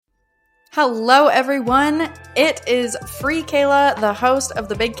Hello, everyone. It is Free Kayla, the host of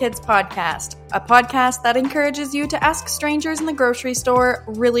the Big Kids Podcast, a podcast that encourages you to ask strangers in the grocery store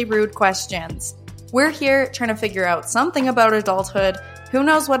really rude questions. We're here trying to figure out something about adulthood. Who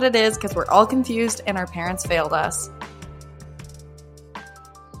knows what it is because we're all confused and our parents failed us.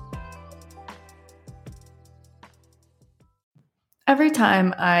 Every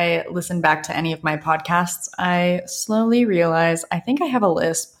time I listen back to any of my podcasts, I slowly realize I think I have a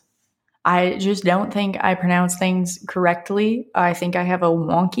lisp. I just don't think I pronounce things correctly. I think I have a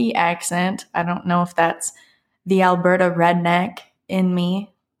wonky accent. I don't know if that's the Alberta redneck in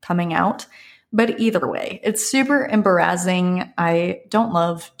me coming out. But either way, it's super embarrassing. I don't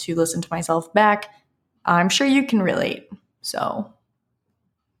love to listen to myself back. I'm sure you can relate. So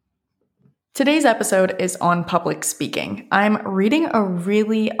today's episode is on public speaking. I'm reading a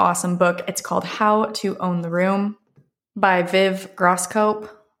really awesome book. It's called How to Own the Room by Viv Groskop.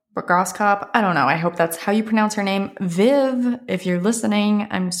 I don't know. I hope that's how you pronounce her name. Viv, if you're listening,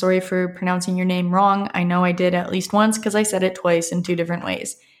 I'm sorry for pronouncing your name wrong. I know I did at least once because I said it twice in two different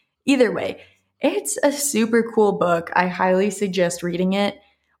ways. Either way, it's a super cool book. I highly suggest reading it.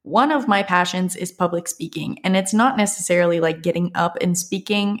 One of my passions is public speaking, and it's not necessarily like getting up and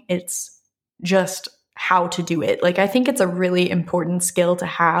speaking. It's just how to do it. Like, I think it's a really important skill to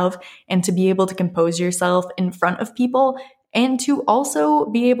have and to be able to compose yourself in front of people and to also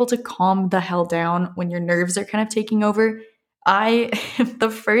be able to calm the hell down when your nerves are kind of taking over. The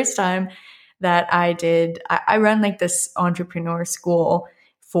first time that I run like this entrepreneur school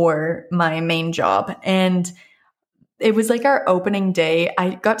for my main job, and it was like our opening day.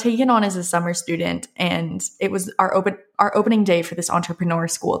 I got taken on as a summer student, and it was our opening day for this entrepreneur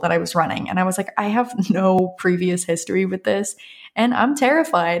school that I was running. And I was like, I have no previous history with this, and I'm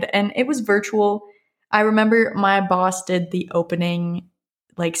terrified. And it was virtual. I remember my boss did the opening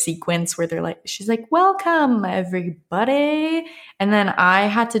like sequence where she's like, welcome everybody. And then I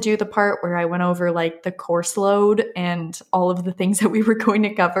had to do the part where I went over like the course load and all of the things that we were going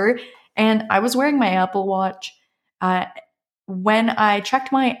to cover. And I was wearing my Apple Watch. When I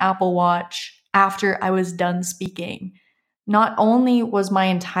checked my Apple Watch after I was done speaking, not only was my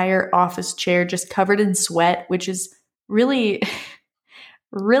entire office chair just covered in sweat, which is really,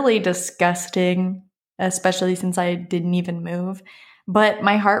 really disgusting, especially since I didn't even move, but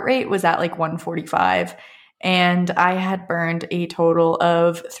my heart rate was at like 145, and I had burned a total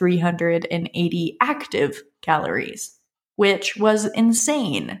of 380 active calories, which was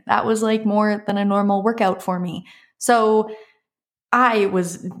insane. That was like more than a normal workout for me. So I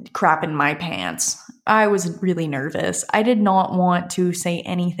was crapping my pants. I was really nervous. I did not want to say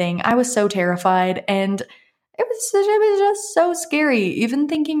anything. I was so terrified, and it was just so scary. Even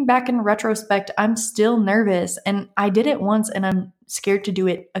thinking back in retrospect, I'm still nervous, and I did it once and I'm scared to do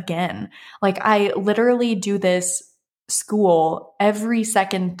it again. Like, I literally do this school every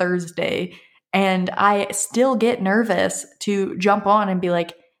second Thursday, and I still get nervous to jump on and be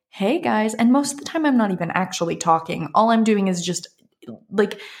like, hey guys. And most of the time I'm not even actually talking. All I'm doing is just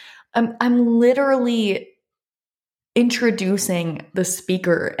like, I'm literally introducing the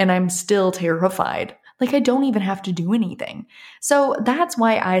speaker, and I'm still terrified. Like, I don't even have to do anything. So that's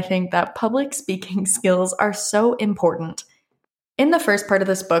why I think that public speaking skills are so important. In the first part of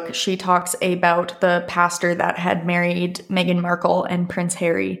this book, she talks about the pastor that had married Meghan Markle and Prince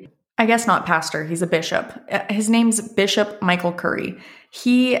Harry. I guess not pastor, he's a bishop. His name's Bishop Michael Curry.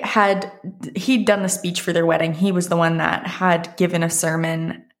 He'd done the speech for their wedding. He was the one that had given a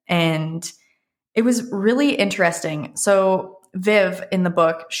sermon, and it was really interesting. So Viv, in the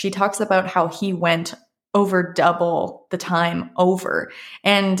book, she talks about how he went over double the time over.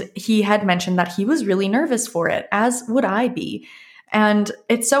 And he had mentioned that he was really nervous for it, as would I be. And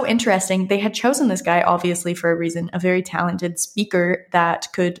it's so interesting. They had chosen this guy, obviously, for a reason, a very talented speaker that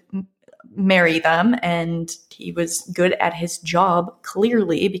could marry them. And he was good at his job,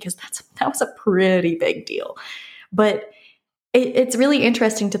 clearly, because that was a pretty big deal. But it's really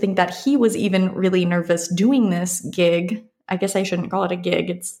interesting to think that he was even really nervous doing this gig. I guess I shouldn't call it a gig.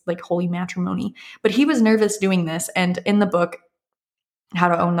 It's like holy matrimony. But he was nervous doing this. And in the book, How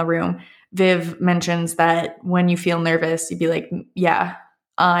to Own the Room, Viv mentions that when you feel nervous, you'd be like, yeah,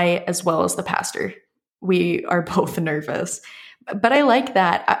 I, as well as the pastor, we are both nervous. But I like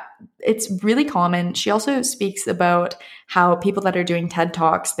that. It's really common. She also speaks about how people that are doing TED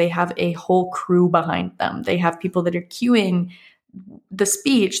Talks, they have a whole crew behind them. They have people that are cueing the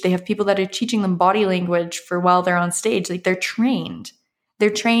speech. They have people that are teaching them body language for while they're on stage. Like, they're trained. They're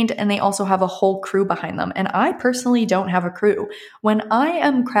trained and they also have a whole crew behind them. And I personally don't have a crew. When I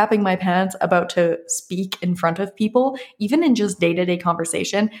am crapping my pants about to speak in front of people, even in just day-to-day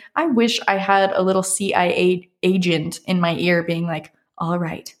conversation, I wish I had a little CIA agent in my ear being like, all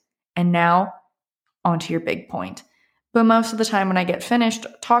right, and now onto your big point. But most of the time when I get finished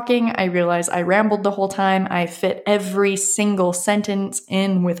talking, I realize I rambled the whole time. I fit every single sentence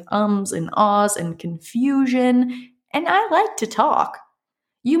in with ums and ahs and confusion. And I like to talk.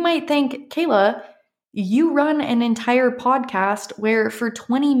 You might think, Kayla, you run an entire podcast where for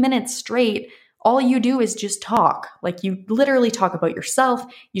 20 minutes straight, all you do is just talk. Like you literally talk about yourself.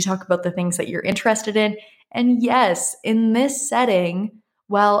 You talk about the things that you're interested in. And yes, in this setting,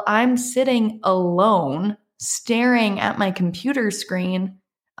 while I'm sitting alone, staring at my computer screen,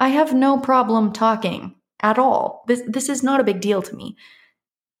 I have no problem talking at all. This is not a big deal to me.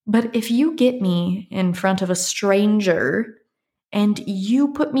 But if you get me in front of a stranger and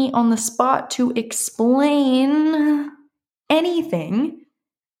you put me on the spot to explain anything,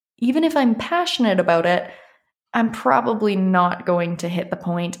 even if I'm passionate about it, I'm probably not going to hit the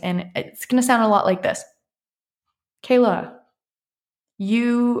point, and it's going to sound a lot like this. Kayla,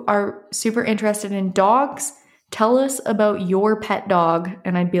 you are super interested in dogs. Tell us about your pet dog.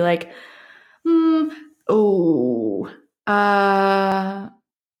 And I'd be like,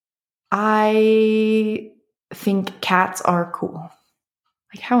 I think cats are cool.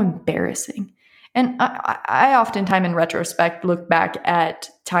 Like, how embarrassing. And I oftentimes in retrospect look back at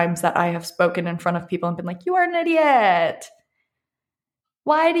times that I have spoken in front of people and been like, you are an idiot.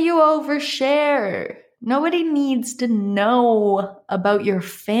 Why do you overshare? Nobody needs to know about your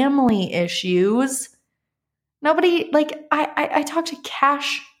family issues. Nobody, like, I talk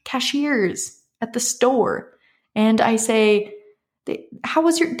to cashiers at the store and I say, they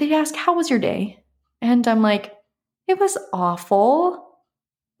ask, how was your day? And I'm like, it was awful.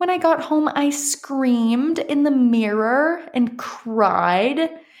 When I got home, I screamed in the mirror and cried. And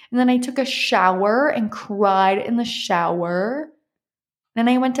then I took a shower and cried in the shower. Then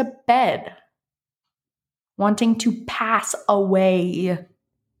I went to bed, wanting to pass away.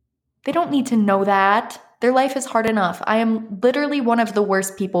 They don't need to know that. Their life is hard enough. I am literally one of the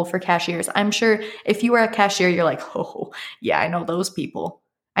worst people for cashiers. I'm sure if you are a cashier, you're like, oh, yeah, I know those people.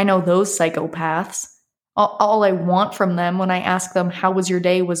 I know those psychopaths. All I want from them when I ask them, how was your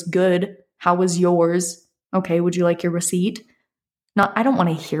day, was good. How was yours? Okay, would you like your receipt? I don't want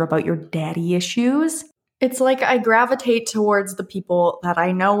to hear about your daddy issues. It's like I gravitate towards the people that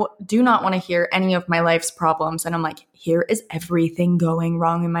I know do not want to hear any of my life's problems. And I'm like, here is everything going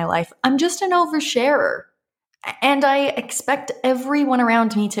wrong in my life. I'm just an oversharer. And I expect everyone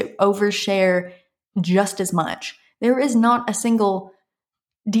around me to overshare just as much. There is not a single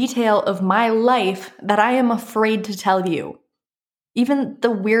detail of my life that I am afraid to tell you. Even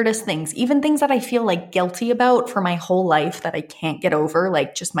the weirdest things, even things that I feel like guilty about for my whole life that I can't get over,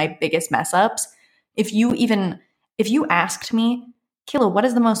 like just my biggest mess ups. If you asked me, Kayla, what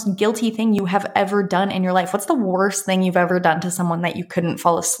is the most guilty thing you have ever done in your life? What's the worst thing you've ever done to someone that you couldn't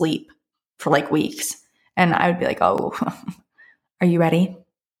fall asleep for like weeks? And I would be like, oh, are you ready?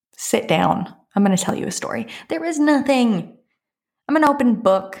 Sit down. I'm going to tell you a story. There is nothing. I'm an open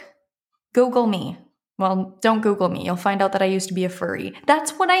book. Google me. Well, don't Google me. You'll find out that I used to be a furry.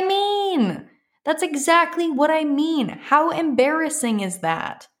 That's what I mean. That's exactly what I mean. How embarrassing is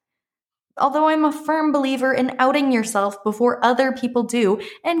that? Although I'm a firm believer in outing yourself before other people do.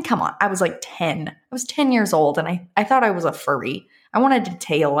 And come on, I was like 10. I was 10 years old and I thought I was a furry. I wanted to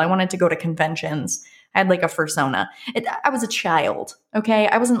tail. I wanted to go to conventions. I had like a fursona. I was a child, okay?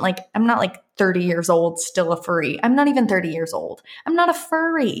 I'm not like 30 years old, still a furry. I'm not even 30 years old. I'm not a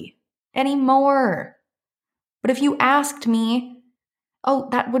furry anymore. But if you asked me, oh,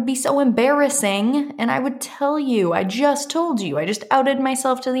 that would be so embarrassing, and I would tell you, I just told you, I just outed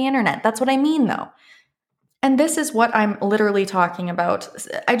myself to the internet. That's what I mean, though. And this is what I'm literally talking about.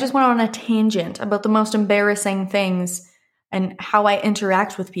 I just went on a tangent about the most embarrassing things and how I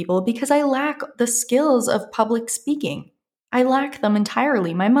interact with people because I lack the skills of public speaking. I lack them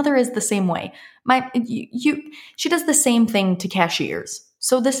entirely. My mother is the same way. She does the same thing to cashiers.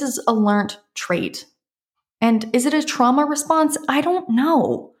 So this is a learned trait. And is it a trauma response? I don't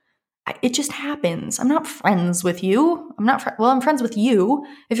know. It just happens. I'm not friends with you. I'm friends with you.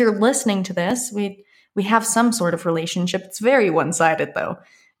 If you're listening to this, we have some sort of relationship. It's very one-sided though.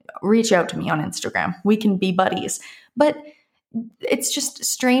 Reach out to me on Instagram. We can be buddies. But it's just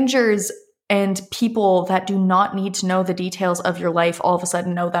strangers and people that do not need to know the details of your life all of a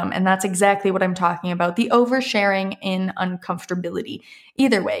sudden know them. And that's exactly what I'm talking about. The oversharing in uncomfortability.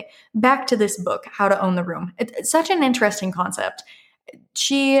 Either way, back to this book, How to Own the Room. It's such an interesting concept.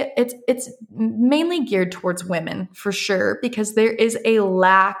 It's mainly geared towards women for sure, because there is a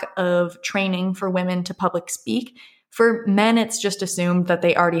lack of training for women to public speak. For men, it's just assumed that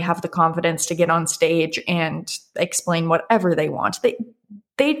they already have the confidence to get on stage and explain whatever they want.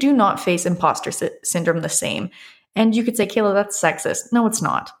 They do not face imposter syndrome the same. And you could say, Kayla, that's sexist. No, it's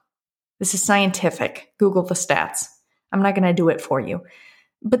not. This is scientific. Google the stats. I'm not going to do it for you.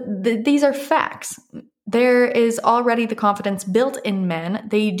 But these are facts. There is already the confidence built in men.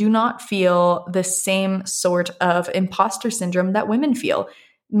 They do not feel the same sort of imposter syndrome that women feel.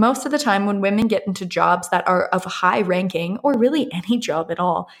 Most of the time when women get into jobs that are of high ranking, or really any job at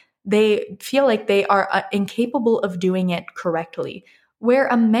all, they feel like they are incapable of doing it correctly, where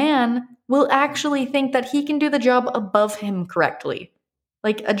a man will actually think that he can do the job above him correctly,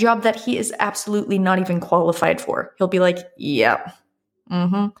 like a job that he is absolutely not even qualified for. He'll be like, yeah,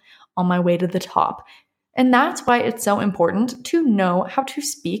 on my way to the top. And that's why it's so important to know how to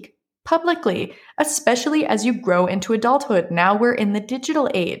speak publicly, especially as you grow into adulthood. Now we're in the digital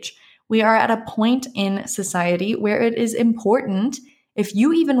age. We are at a point in society where it is important, if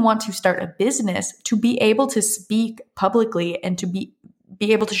you even want to start a business, to be able to speak publicly and to be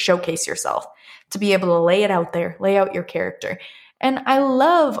able to showcase yourself, to be able to lay it out there, lay out your character. And I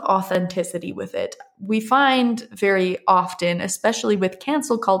love authenticity with it. We find very often, especially with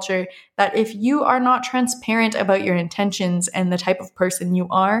cancel culture, that if you are not transparent about your intentions and the type of person you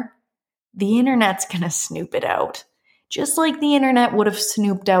are, the internet's going to snoop it out. Just like the internet would have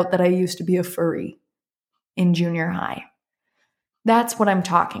snooped out that I used to be a furry in junior high. That's what I'm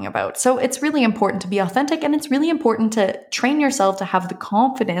talking about. So it's really important to be authentic, and it's really important to train yourself to have the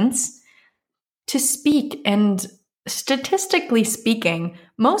confidence to speak. And statistically speaking,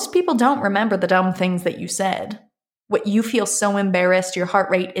 most people don't remember the dumb things that you said. What you feel so embarrassed, your heart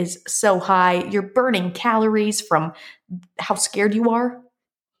rate is so high, you're burning calories from how scared you are.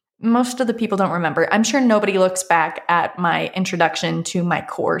 Most of the people don't remember. I'm sure nobody looks back at my introduction to my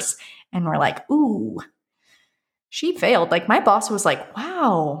course and we're like, ooh, she failed. Like, my boss was like,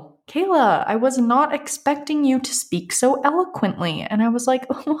 wow, Kayla, I was not expecting you to speak so eloquently. And I was like,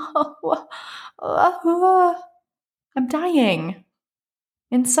 I'm dying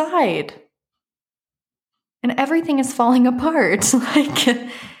inside. And everything is falling apart.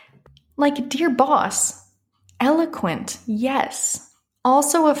 like, dear boss, eloquent, yes.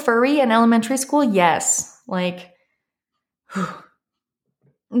 Also a furry in elementary school, yes. Like,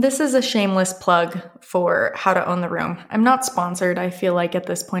 this is a shameless plug for How to Own the Room. I'm not sponsored. I feel like at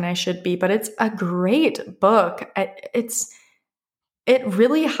this point I should be, but it's a great book. It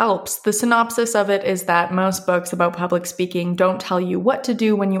really helps. The synopsis of it is that most books about public speaking don't tell you what to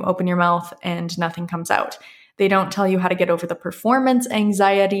do when you open your mouth and nothing comes out. They don't tell you how to get over the performance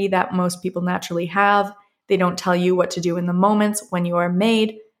anxiety that most people naturally have. They don't tell you what to do in the moments when you are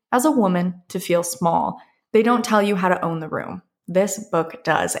made, as a woman, to feel small. They don't tell you how to own the room. This book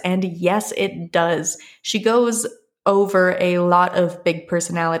does. And yes, it does. She goes over a lot of big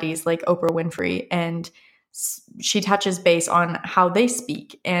personalities like Oprah Winfrey, and she touches base on how they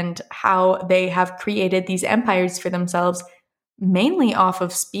speak and how they have created these empires for themselves, mainly off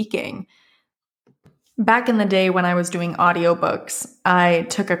of speaking. Back in the day when I was doing audiobooks, I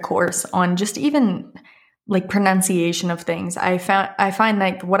took a course on just even like pronunciation of things. I find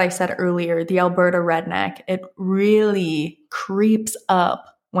like what I said earlier, the Alberta redneck, it really creeps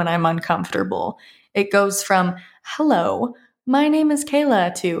up when I'm uncomfortable. It goes from, hello, my name is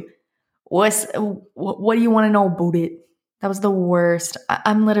Kayla, to, what do you want to know about it? That was the worst.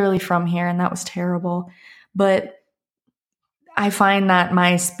 I'm literally from here, and that was terrible. But I find that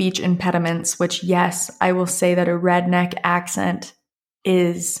my speech impediments, which, yes, I will say that a redneck accent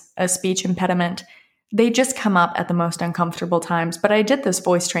is a speech impediment, they just come up at the most uncomfortable times. But I did this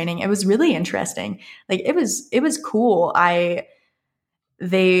voice training. It was really interesting. Like, it was cool.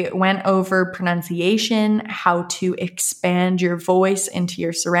 They went over pronunciation, how to expand your voice into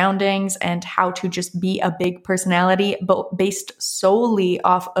your surroundings, and how to just be a big personality, but based solely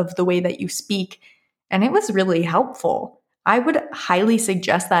off of the way that you speak. And it was really helpful. I would highly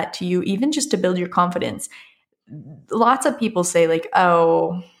suggest that to you, even just to build your confidence. Lots of people say like,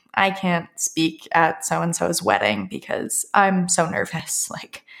 oh, I can't speak at so-and-so's wedding because I'm so nervous.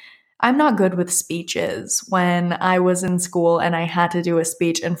 Like, I'm not good with speeches. When I was in school and I had to do a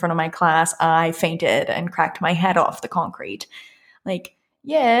speech in front of my class, I fainted and cracked my head off the concrete. Like,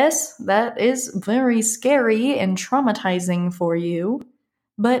 yes, that is very scary and traumatizing for you.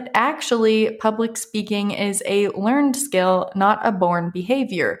 But actually, public speaking is a learned skill, not a born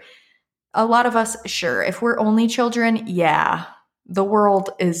behavior. A lot of us, sure, if we're only children, yeah, the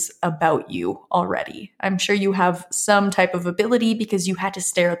world is about you already. I'm sure you have some type of ability because you had to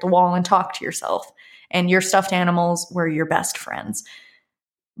stare at the wall and talk to yourself, and your stuffed animals were your best friends.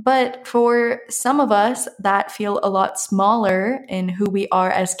 But for some of us that feel a lot smaller in who we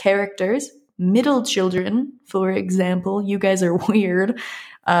are as characters, middle children, for example, you guys are weird,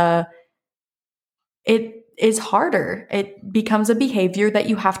 it is harder. It becomes a behavior that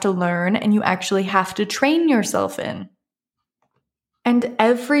you have to learn and you actually have to train yourself in. And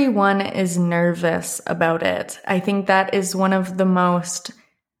everyone is nervous about it. I think that is one of the most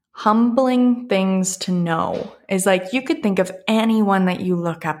humbling things to know is like you could think of anyone that you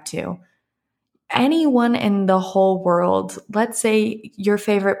look up to, anyone in the whole world. Let's say your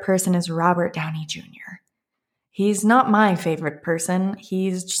favorite person is Robert Downey Jr. He's not my favorite person.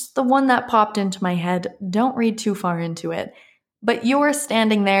 He's just the one that popped into my head. Don't read too far into it. But you're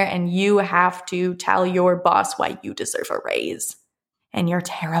standing there and you have to tell your boss why you deserve a raise. And you're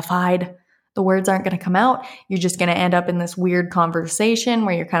terrified. The words aren't going to come out. You're just going to end up in this weird conversation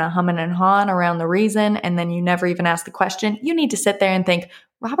where you're kind of humming and hawing around the reason, and then you never even ask the question. You need to sit there and think,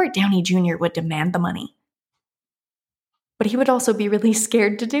 Robert Downey Jr. would demand the money. But he would also be really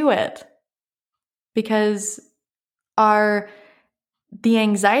scared to do it because the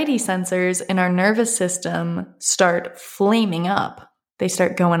anxiety sensors in our nervous system start flaming up. They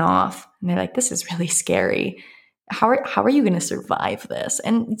start going off, and they're like, this is really scary. How are you going to survive this?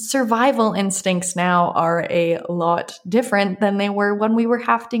 And survival instincts now are a lot different than they were when we were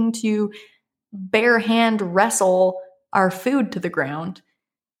having to bare hand wrestle our food to the ground.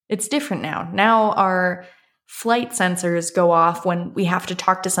 It's different now. Now our flight sensors go off when we have to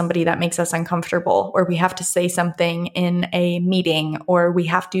talk to somebody that makes us uncomfortable, or we have to say something in a meeting, or we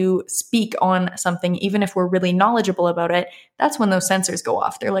have to speak on something, even if we're really knowledgeable about it. That's when those sensors go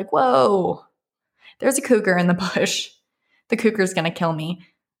off. They're like, whoa, there's a cougar in the bush. The cougar's going to kill me.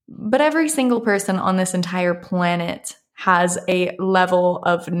 But every single person on this entire planet has a level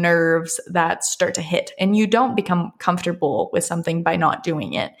of nerves that start to hit. And you don't become comfortable with something by not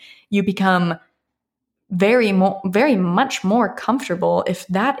doing it. You become very much more comfortable, if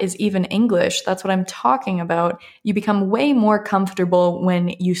that is even English. That's what I'm talking about. You become way more comfortable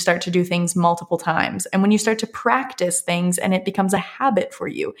when you start to do things multiple times, and when you start to practice things and it becomes a habit for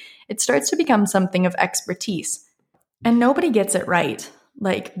you. It starts to become something of expertise, and nobody gets it right.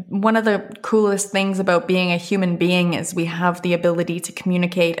 Like, one of the coolest things about being a human being is we have the ability to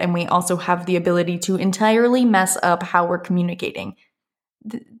communicate, and we also have the ability to entirely mess up how we're communicating.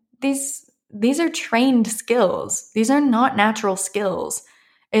 These are trained skills. These are not natural skills.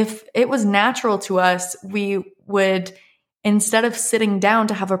 If it was natural to us, we would, instead of sitting down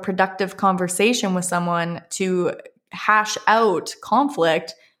to have a productive conversation with someone to hash out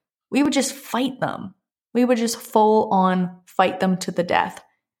conflict, we would just fight them. We would just full on fight them to the death.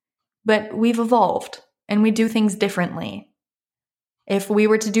 But we've evolved and we do things differently. If we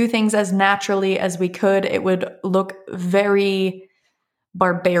were to do things as naturally as we could, it would look very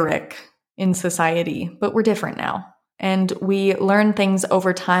barbaric in society, but we're different now. And we learn things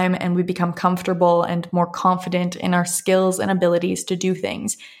over time, and we become comfortable and more confident in our skills and abilities to do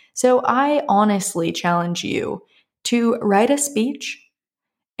things. So I honestly challenge you to write a speech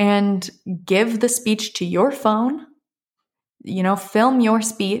and give the speech to your phone, film your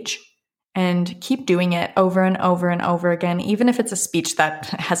speech and keep doing it over and over and over again, even if it's a speech that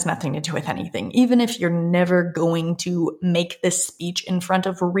has nothing to do with anything, even if you're never going to make this speech in front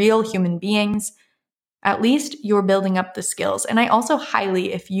of real human beings, at least you're building up the skills. And I also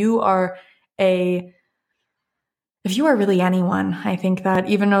highly, if you are really anyone, I think that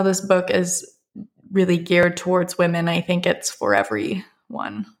even though this book is really geared towards women, I think it's for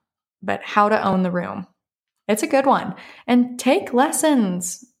everyone. But How to Own the Room. It's a good one. And take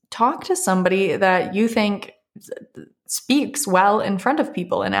lessons. Talk to somebody that you think speaks well in front of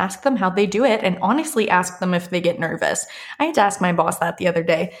people and ask them how they do it, and honestly ask them if they get nervous. I had to ask my boss that the other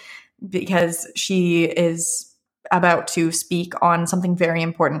day because she is about to speak on something very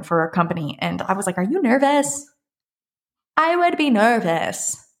important for our company. And I was like, are you nervous? I would be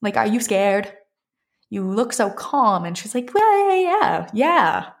nervous. Like, are you scared? You look so calm. And she's like, well,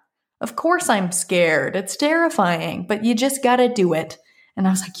 yeah. Of course I'm scared. It's terrifying, but you just gotta do it. And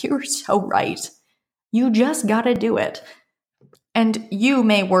I was like, you're so right. You just gotta do it. And you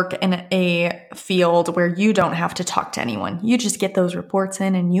may work in a field where you don't have to talk to anyone. You just get those reports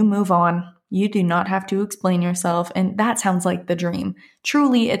in and you move on. You do not have to explain yourself. And that sounds like the dream.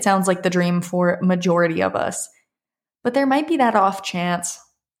 Truly, it sounds like the dream for majority of us. But there might be that off chance,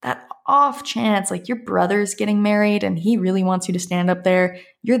 like your brother's getting married and he really wants you to stand up there.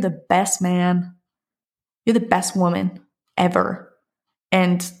 You're the best man. You're the best woman ever.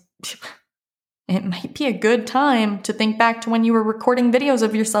 And it might be a good time to think back to when you were recording videos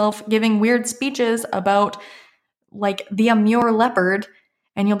of yourself giving weird speeches about like the Amur leopard,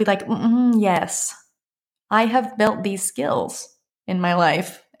 and you'll be like, yes, I have built these skills in my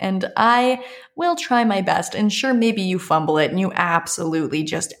life, and I will try my best. And sure, maybe you fumble it and you absolutely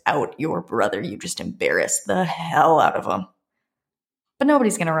just out your brother. You just embarrass the hell out of him. But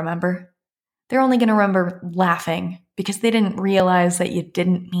nobody's going to remember. They're only going to remember laughing because they didn't realize that you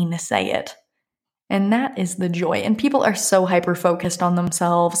didn't mean to say it. And that is the joy. And people are so hyper-focused on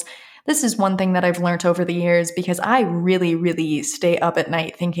themselves. This is one thing that I've learned over the years because I really, really stay up at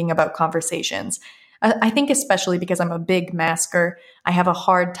night thinking about conversations. I think especially because I'm a big masker, I have a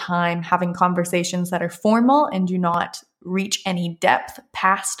hard time having conversations that are formal and do not reach any depth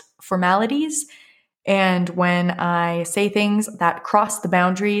past formalities. And when I say things that cross the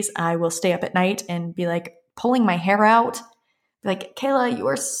boundaries, I will stay up at night and be like pulling my hair out. Be like, Kayla, you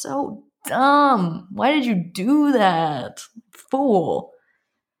are so dumb. Why did you do that? Fool.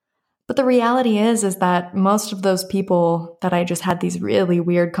 But the reality is that most of those people that I just had these really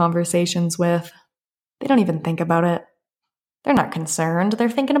weird conversations with, they don't even think about it. They're not concerned. They're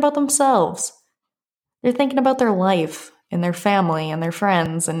thinking about themselves. They're thinking about their life and their family and their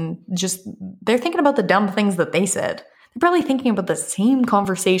friends, and just they're thinking about the dumb things that they said. They're probably thinking about the same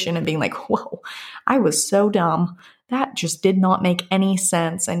conversation and being like, whoa, I was so dumb. That just did not make any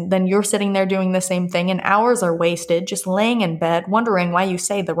sense. And then you're sitting there doing the same thing, and hours are wasted just laying in bed wondering why you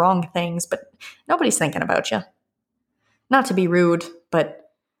say the wrong things, but nobody's thinking about you. Not to be rude, but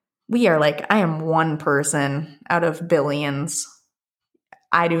we are like, I am one person out of billions.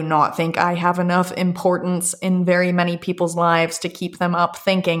 I do not think I have enough importance in very many people's lives to keep them up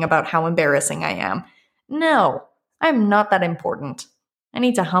thinking about how embarrassing I am. No, I'm not that important. I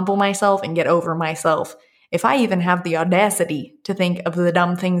need to humble myself and get over myself. If I even have the audacity to think of the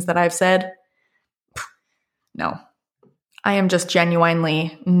dumb things that I've said, no. I am just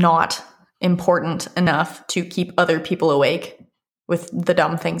genuinely not important enough to keep other people awake with the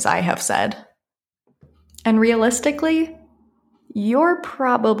dumb things I have said. And realistically, you're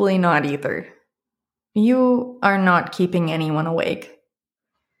probably not either. You are not keeping anyone awake.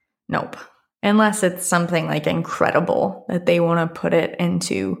 Nope. Unless it's something like incredible that they want to put it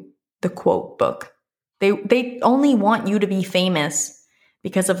into the quote book. They only want you to be famous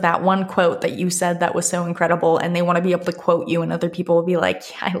because of that one quote that you said that was so incredible, and they want to be able to quote you, and other people will be like,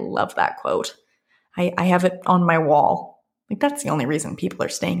 yeah, I love that quote. I have it on my wall. Like, that's the only reason people are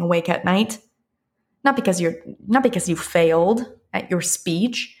staying awake at night. Not because you failed at your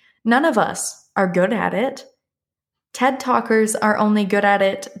speech. None of us are good at it. TED Talkers are only good at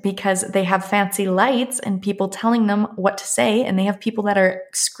it because they have fancy lights and people telling them what to say, and they have people that are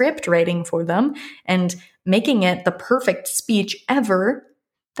script writing for them and making it the perfect speech ever.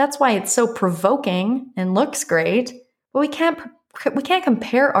 That's why it's so provoking and looks great. But we can't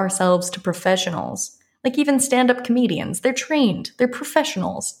compare ourselves to professionals. Like even stand-up comedians, they're trained, they're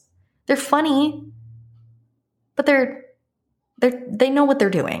professionals. They're funny, but they know what they're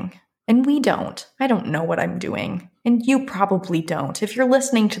doing. And we don't. I don't know what I'm doing. And you probably don't. If you're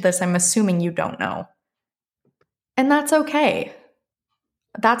listening to this, I'm assuming you don't know. And that's okay.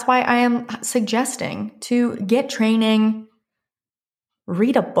 That's why I am suggesting to get training,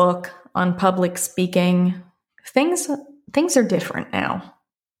 read a book on public speaking. Things are different now.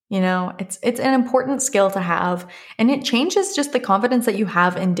 You know, it's an important skill to have, and it changes just the confidence that you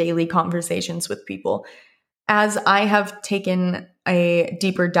have in daily conversations with people. As I have taken a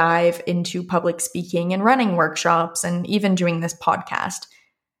deeper dive into public speaking and running workshops and even doing this podcast,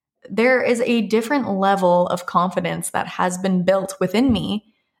 there is a different level of confidence that has been built within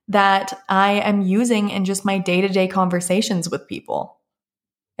me that I am using in just my day-to-day conversations with people.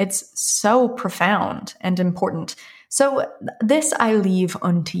 It's so profound and important. So this I leave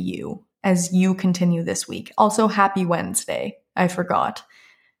unto you as you continue this week. Also, happy Wednesday. I forgot.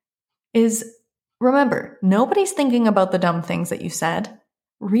 Remember, nobody's thinking about the dumb things that you said.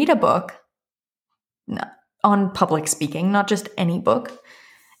 Read a book on public speaking, not just any book,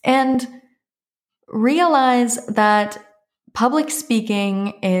 and realize that public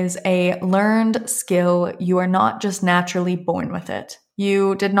speaking is a learned skill. You are not just naturally born with it.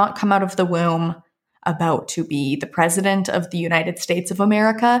 You did not come out of the womb about to be the president of the United States of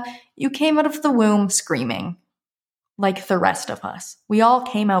America. You came out of the womb screaming, like the rest of us. We all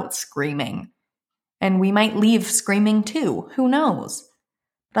came out screaming. And we might leave screaming too. Who knows?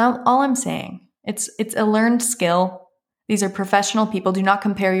 But all I'm saying, it's a learned skill. These are professional people. Do not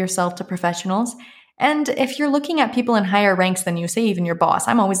compare yourself to professionals. And if you're looking at people in higher ranks than you, say even your boss,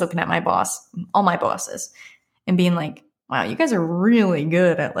 I'm always looking at my boss, all my bosses, and being like, Wow, you guys are really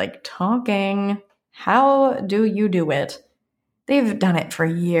good at like talking. How do you do it? They've done it for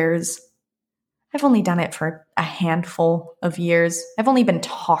years. I've only done it for a handful of years. I've only been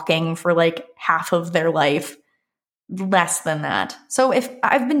talking for like half of their life, less than that. So if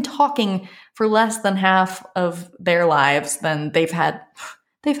I've been talking for less than half of their lives, then they've had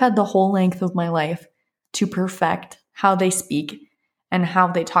the whole length of my life to perfect how they speak and how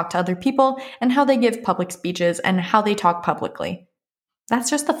they talk to other people and how they give public speeches and how they talk publicly. That's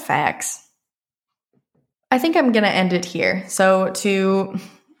just the facts. I think I'm going to end it here. So to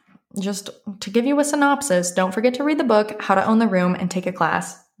give you a synopsis, don't forget to read the book, How to Own the Room, and take a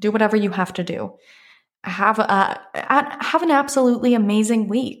class. Do whatever you have to do. Have an absolutely amazing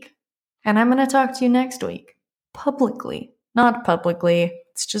week. And I'm going to talk to you next week. Publicly. Not publicly.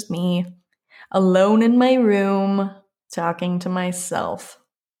 It's just me. Alone in my room, talking to myself.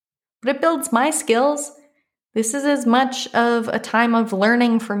 But it builds my skills. This is as much of a time of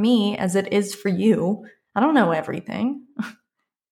learning for me as it is for you. I don't know everything.